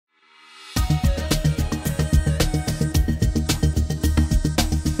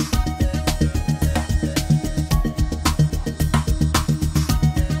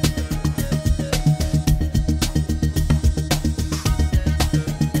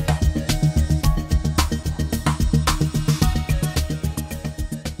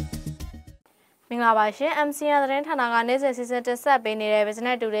င်္ဂလာပါရှင် MCN သတင်းဌာနကနေ့စဉ်စီစဉ်တင်ဆက်ပေးနေတဲ့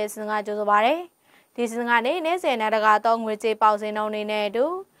Business Today စီစဉ်ကကြိုဆိုပါရစေ။ဒီစီစဉ်ကနေနေ့စဉ်နဲ့တကာတော့ငွေကြေးပေါက်စင်းနှုန်းတွေနဲ့အတူ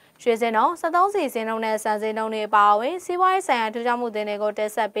ရွှေစင်းနှုန်း73စီစင်းနှုန်းနဲ့စံစင်းနှုန်းတွေအပါအဝင်စီးပွားရေးဆိုင်ရာထူးခြားမှုတွေကိုတ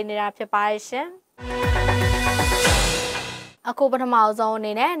င်ဆက်ပေးနေတာဖြစ်ပါရှင်။အခုပထမဆုံးအ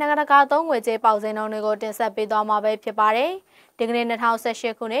နေနဲ့နိုင်ငံတကာသုံးငွေကြေးပေါက်စင်းနှုန်းတွေကိုတင်ဆက်ပေးသွားမှာပဲဖြစ်ပါတယ်။ဒီကနေ့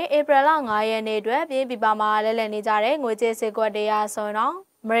2018ခုနှစ်ဧပြီလ9ရက်နေ့အတွက်ပြည်ပမှာလဲလှယ်နေကြတဲ့ငွေကြေးဈေးကွက်တရားဆိုရင်တော့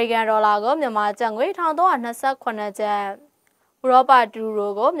အမေရိကန်ဒေါ်လာကိုမြန်မာကျပ်ငွေ1328ကျပ်ဥရောပဒူ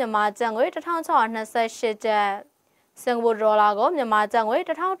ရိုကိုမြန်မာကျပ်ငွေ1628ကျပ်စင်ကာပူဒေါ်လာကိုမြန်မာကျပ်ငွေ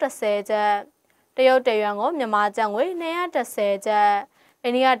1010ကျပ်တရုတ်တယွမ်ကိုမြန်မာကျပ်ငွေ210ကျပ်အိ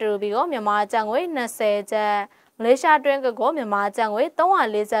န္ဒိယဒရူပီကိုမြန်မာကျပ်ငွေ20ကျပ်မလေးရှားတွင်းကိုမြန်မာကျပ်ငွေ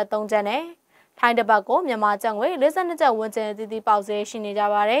343ကျပ်နဲ့ထိုင်းတပတ်ကိုမြန်မာကျပ်ငွေ52ကျပ်ဝန်းကျင်အသီးသီးပေါက်ဈေးရှိနေကြ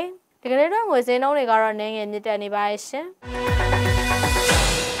ပါတယ်ဒီကနေ့တော့ငွေဈေးနှုန်းတွေကတော့နည်းငယ်မြင့်တက်နေပါရှင်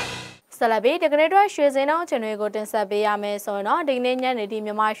ဆလဘီဒီကနေ့တော့ရွှေစင်းနှုန်းအခြေအနေကိုတင်ဆက်ပေးရမယ်ဆိုရင်တော့ဒီကနေ့ညနေဒီ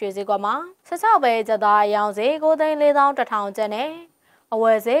မြန်မာရွှေစည်းကွက်မှာ16ပဲကျပ်သားအယောင်ဈေး9,400,100ကျပ်နဲ့အဝ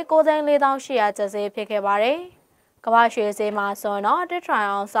ယ်ဈေး9,400,800ကျပ်ဈေးဖြစ်ခဲ့ပါတယ်။ကမ္ဘာရွှေဈေးမှာဆိုရင်တော့တစ်ထရိုင်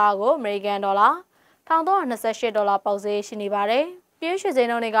အောင်စာကိုအမေရိကန်ဒေါ်လာ1,328ဒေါ်လာပေါက်ဈေးရှိနေပါတယ်။ပြည်ရွှေစည်း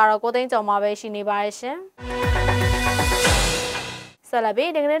နှုန်းတွေကတော့9သိန်းကျော်မှာပဲရှိနေပါတယ်ရှင်။ဆလဘီ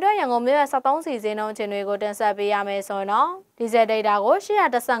ဒီကနေ့တော့ရန်ကုန်မြို့ရဲ့73စီစင်းနှုန်းအခြေအနေကိုတင်ဆက်ပေးရမယ်ဆိုရင်တော့ဒီဇယ်ဒိတ်တာကို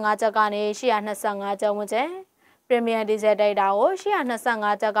815ကျပ်ကနေ825ကျပ်ဝန်းကျင်ပရီမီယံဒီဇယ်ဒိတ်တာကို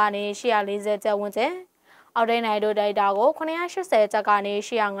825ကျပ်ကနေ840ကျပ်ဝန်းကျင်အောက်ဒိတ်နိုင်ဒိုဒိတ်တာကို980ကျပ်ကနေ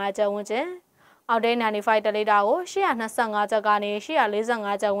805ကျပ်ဝန်းကျင်အောက်ဒိတ်95တလီတာကို825ကျပ်ကနေ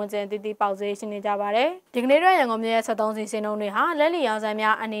845ကျပ်ဝန်းကျင်တည်တည်ပေါက်ဈေးရှိနေကြပါတယ်ဒီကနေ့တော့ရန်ကုန်မြို့ရဲ့73စီစင်းနှုန်းတွေဟာလက်လီရောင်းဆိုင်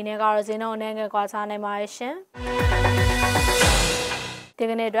များအနေနဲ့ကတော့ဈေးနှုန်းအနည်းငယ်ကွာခြားနိုင်ပါရဲ့ရှင်ဒီ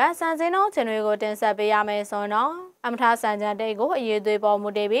ကနေ့အတွက်စံစင်းနှုန်းအခြေအနေကိုတင်ဆက်ပေးရမယ်ဆိုရင်တော့အမထားစံကြံတိတ်ကိုအရေးသွေးပေါ်မူ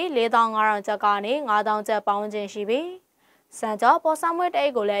တည်ပြီး4,500ကျပ်ကနေ9,000ကျပ်ပေါင်းကျင်ရှိပြီးစံကြောပေါ်ဆောင်မွေးတိ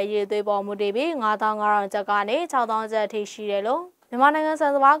တ်ကိုလည်းအရေးသွေးပေါ်မူတည်ပြီး9,500ကျပ်ကနေ6,000ကျပ်အထိရှိတယ်လို့မြန်မာနိုင်ငံစံ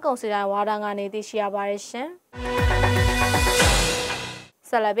စဘာကုန်စည်တိုင်းဝါဒကနေသိရှိရပါတယ်ရှင်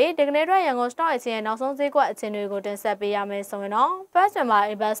ဆလဘီဒီကနေ့အတွက်ရန်ကုန် Stock Exchange ရဲ့နောက်ဆုံးဈေးကွက်အခြေအနေကိုတင်ဆက်ပေးရမယ်ဆိုရင်တော့ First Myanmar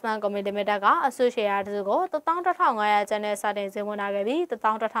Investment Company Limited ကအစုရှယ်ယာတစ်စုကို11,500ကျပ်နဲ့စတင်ဈေးဝင်လာခဲ့ပြီး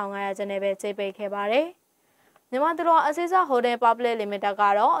11,500ကျပ်နဲ့ပဲဈေးပိတ်ခဲ့ပါတယ်။မြန်မာသူတော်အစည်းအဝေး Holding Public Limited က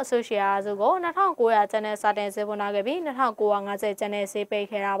တော့အစုရှယ်ယာစုကို2,900ကျပ်နဲ့စတင်ဈေးဝင်လာခဲ့ပြီး2,950ကျပ်နဲ့ဈေးပိတ်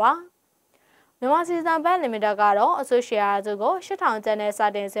ခဲ့တာပါ။မြန်မာစီဇန်ဘက် Limited ကတော့အစုရှယ်ယာစုကို8,000ကျပ်နဲ့စ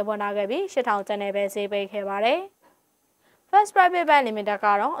တင်ဈေးဝင်လာခဲ့ပြီး8,000ကျပ်နဲ့ပဲဈေးပိတ်ခဲ့ပါတယ်။ First Private Bank Limited က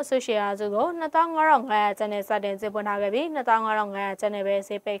တော့အစုရှယ်ယာစုကို2,500ကျပ်နဲ့စတင်ဈေးပွင့်ထားခဲ့ပြီး2,500ကျပ်နဲ့ပဲ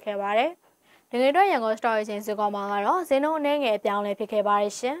ဈေးပိတ်ခဲ့ပါတယ်။ဒီနေ့တော့ရန်ကုန် Stock Exchange ဈေးကွက်မှာကတော့ဈေးနှုန်းအနည်းငယ်အပြောင်းအလဲဖြစ်ခဲ့ပါတ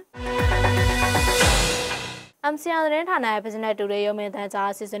ယ်ရှင်။ MCN သတင်းဌာနရဲ့ Business Today ရုံးမြင့်သံကြား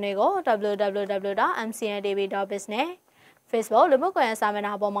အစီအစဉ်တွေကို www.mcntv.biz နဲ့ Facebook လူမှုကွန်ရက်စာမျက်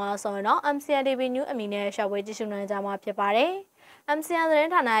နှာပေါ်မှာဆိုရင်တော့ MCNTV News အမည်နဲ့ရှောက်ဝေးကြည့်ရှုနိုင်ကြမှာဖြစ်ပါတယ်။ MCN သတ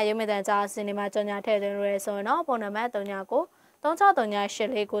င်းဌာနရဲ့ရုံးမြင့်သံကြားအစီအစဉ်တွေမှာကြော်ညာထည့်သွင်းလို့ရဆိုရင်တော့ဖုန်းနံပါတ်39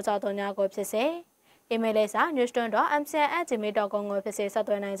 36398439ဖြစ်စေ။ email လိပ်စာ newston.mcn@gmail.com ကိုဖြစ်စေဆက်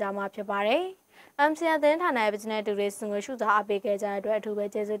သွယ်နိုင်ကြမှာဖြစ်ပါတယ်။ MCN သတင်းဌာနရဲ့ Business Today စုငွေရှုစားအပေးခဲ့ကြတဲ့အတွက်အထူးပဲ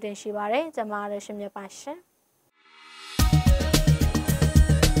ကျေးဇူးတင်ရှိပါတယ်။ကျွန်မလည်းရှင်မြတ်ပါရှင်။